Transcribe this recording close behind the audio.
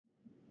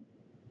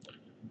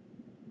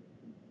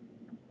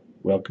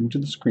Welcome to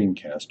the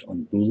screencast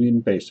on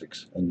Boolean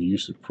basics and the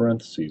use of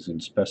parentheses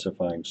in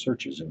specifying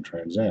searches in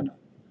Transana.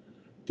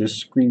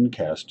 This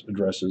screencast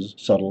addresses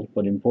subtle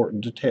but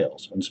important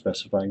details on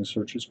specifying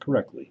searches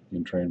correctly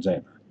in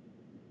Transana.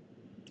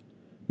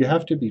 You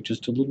have to be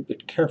just a little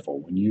bit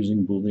careful when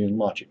using Boolean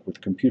logic with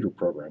computer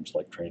programs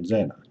like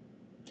Transana.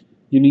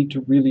 You need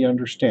to really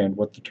understand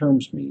what the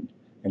terms mean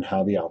and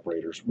how the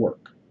operators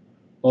work.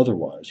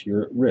 Otherwise,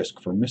 you're at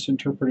risk for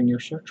misinterpreting your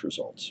search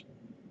results.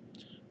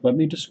 Let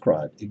me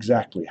describe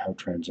exactly how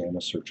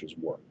Transana searches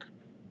work.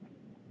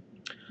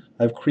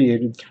 I've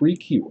created three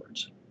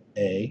keywords,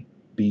 A,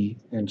 B,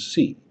 and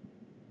C.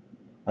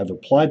 I've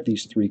applied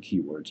these three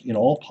keywords in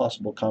all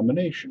possible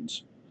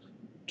combinations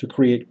to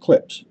create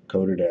clips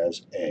coded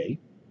as A,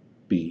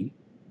 B,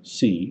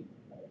 C,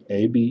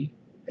 AB,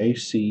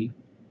 AC,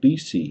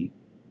 BC,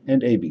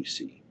 and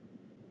ABC.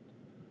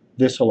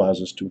 This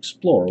allows us to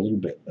explore a little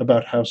bit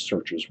about how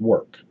searches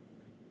work.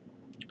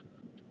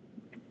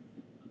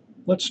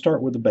 Let's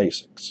start with the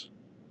basics.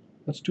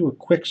 Let's do a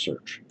quick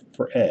search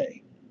for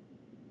A.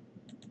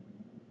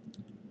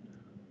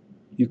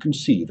 You can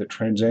see that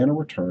Transana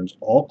returns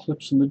all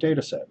clips in the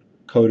dataset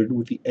coded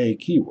with the A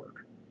keyword,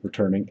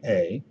 returning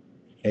A,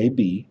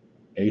 AB,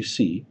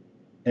 AC,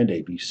 and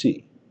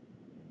ABC.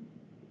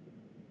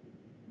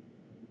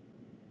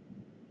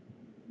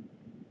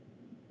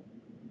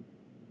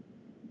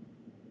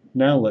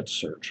 Now let's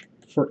search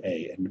for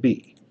A and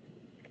B.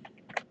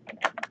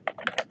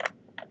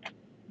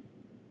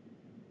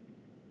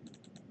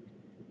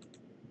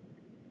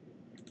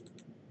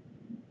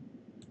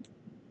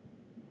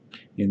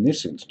 In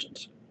this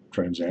instance,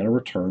 Transana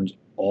returns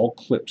all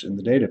clips in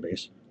the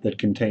database that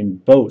contain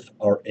both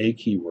our A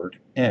keyword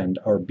and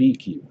our B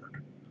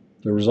keyword.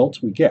 The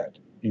results we get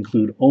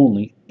include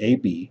only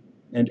AB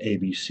and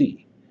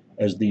ABC,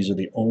 as these are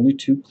the only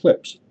two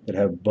clips that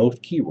have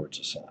both keywords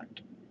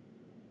assigned.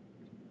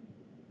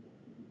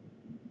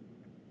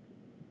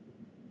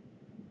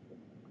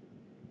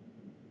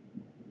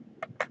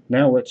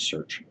 Now let's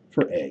search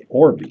for A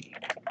or B.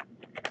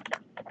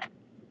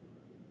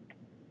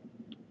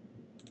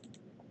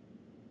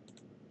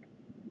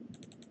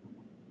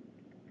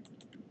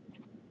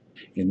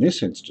 In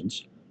this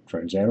instance,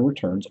 Transana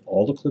returns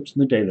all the clips in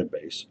the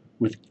database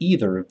with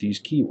either of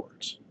these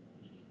keywords.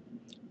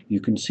 You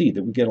can see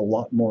that we get a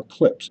lot more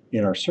clips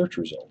in our search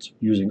results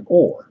using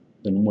OR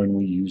than when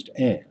we used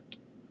AND.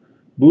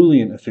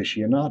 Boolean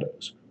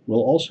aficionados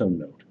will also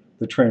note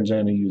that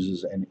Transana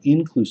uses an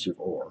inclusive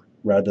OR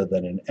rather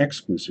than an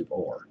exclusive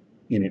OR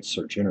in its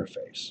search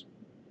interface.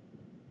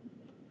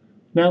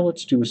 Now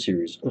let's do a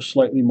series of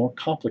slightly more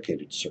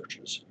complicated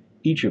searches,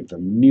 each of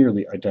them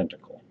nearly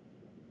identical.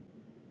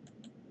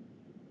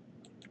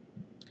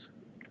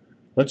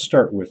 Let's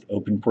start with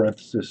open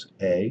parenthesis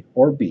A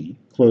or B,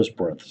 close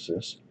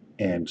parenthesis,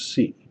 and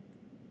C.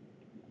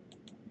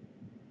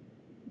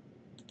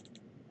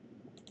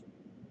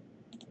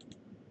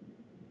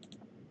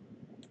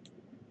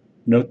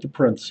 Note the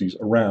parentheses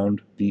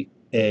around the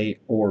A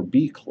or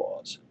B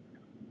clause.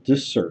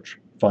 This search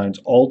finds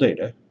all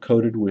data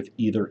coded with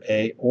either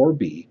A or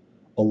B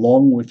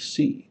along with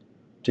C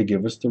to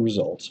give us the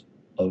results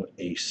of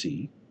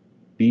AC,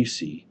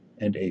 BC,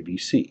 and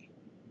ABC.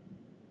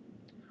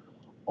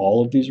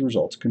 All of these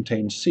results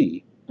contain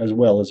C as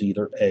well as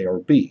either A or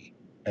B,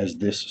 as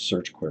this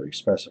search query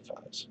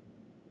specifies.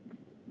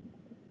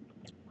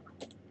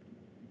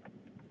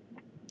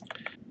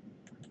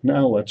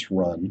 Now let's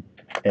run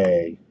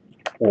A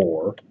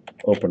or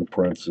open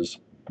parenthesis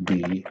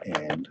B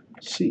and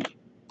C,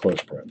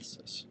 close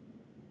parenthesis.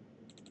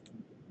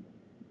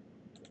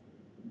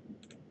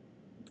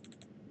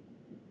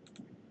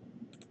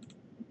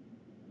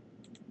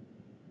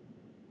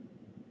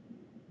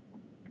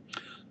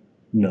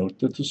 Note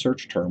that the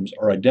search terms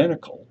are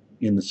identical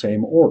in the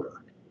same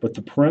order, but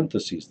the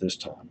parentheses this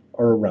time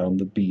are around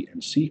the B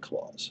and C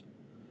clause.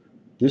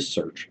 This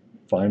search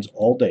finds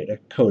all data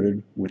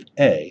coded with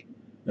A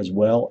as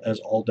well as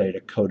all data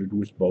coded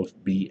with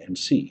both B and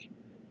C,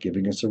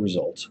 giving us the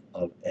results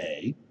of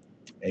A,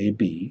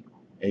 AB,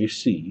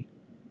 AC,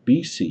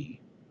 BC,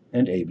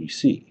 and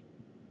ABC.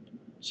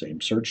 Same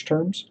search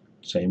terms,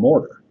 same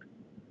order,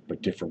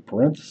 but different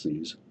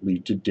parentheses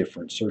lead to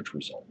different search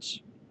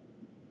results.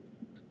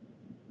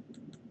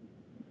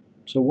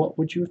 So what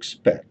would you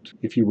expect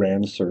if you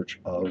ran the search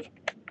of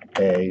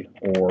A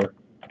or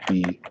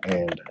B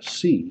and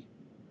C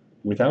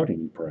without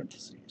any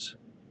parentheses?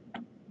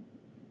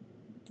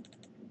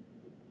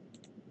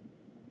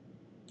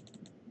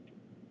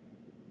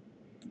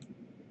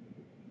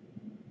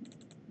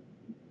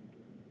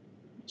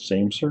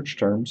 Same search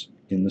terms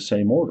in the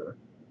same order,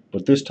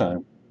 but this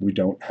time we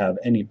don't have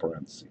any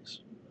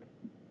parentheses.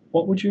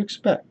 What would you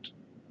expect?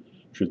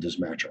 Should this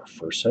match our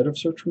first set of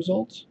search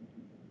results?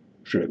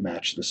 Should it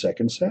match the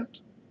second set?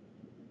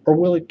 Or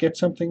will it get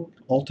something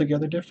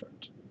altogether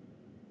different?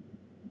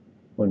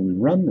 When we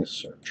run this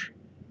search,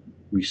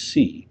 we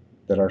see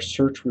that our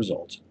search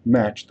results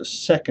match the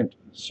second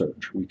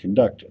search we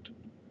conducted,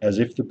 as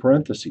if the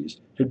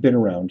parentheses had been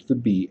around the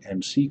B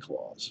and C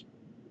clause.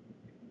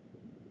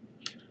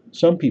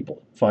 Some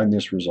people find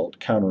this result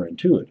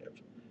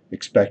counterintuitive,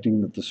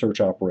 expecting that the search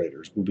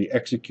operators will be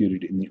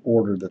executed in the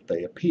order that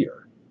they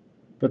appear.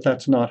 But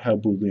that's not how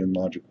Boolean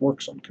logic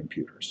works on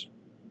computers.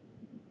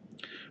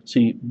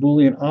 See,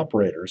 Boolean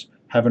operators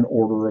have an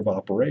order of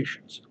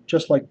operations,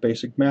 just like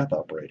basic math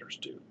operators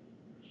do.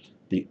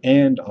 The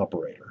AND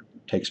operator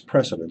takes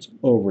precedence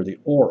over the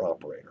OR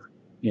operator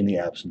in the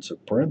absence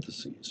of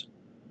parentheses,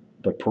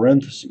 but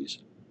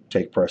parentheses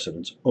take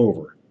precedence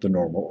over the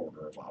normal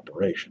order of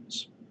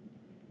operations.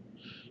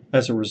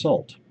 As a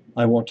result,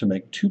 I want to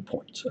make 2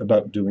 points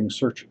about doing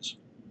searches.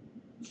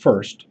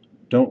 First,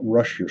 don't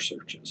rush your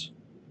searches.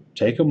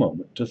 Take a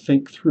moment to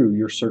think through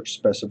your search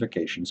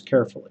specifications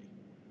carefully.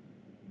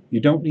 You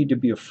don't need to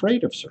be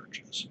afraid of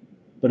searches,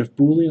 but if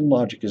Boolean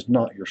logic is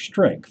not your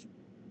strength,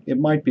 it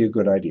might be a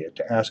good idea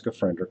to ask a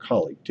friend or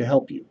colleague to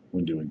help you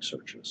when doing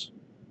searches.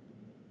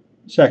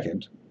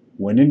 Second,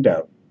 when in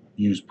doubt,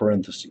 use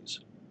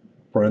parentheses.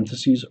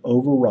 Parentheses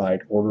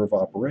override order of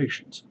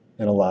operations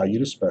and allow you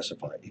to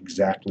specify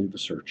exactly the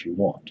search you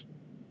want.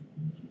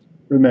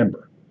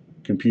 Remember,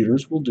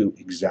 computers will do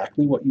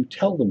exactly what you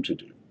tell them to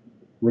do,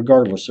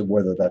 regardless of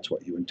whether that's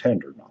what you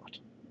intend or not.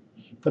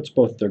 That's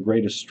both their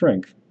greatest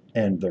strength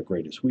and their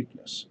greatest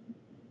weakness.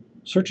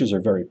 Searches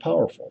are very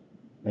powerful,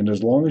 and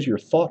as long as you're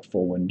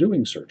thoughtful when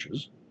doing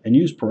searches and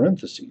use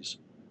parentheses,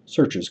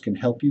 searches can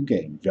help you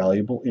gain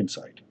valuable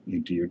insight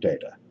into your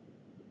data.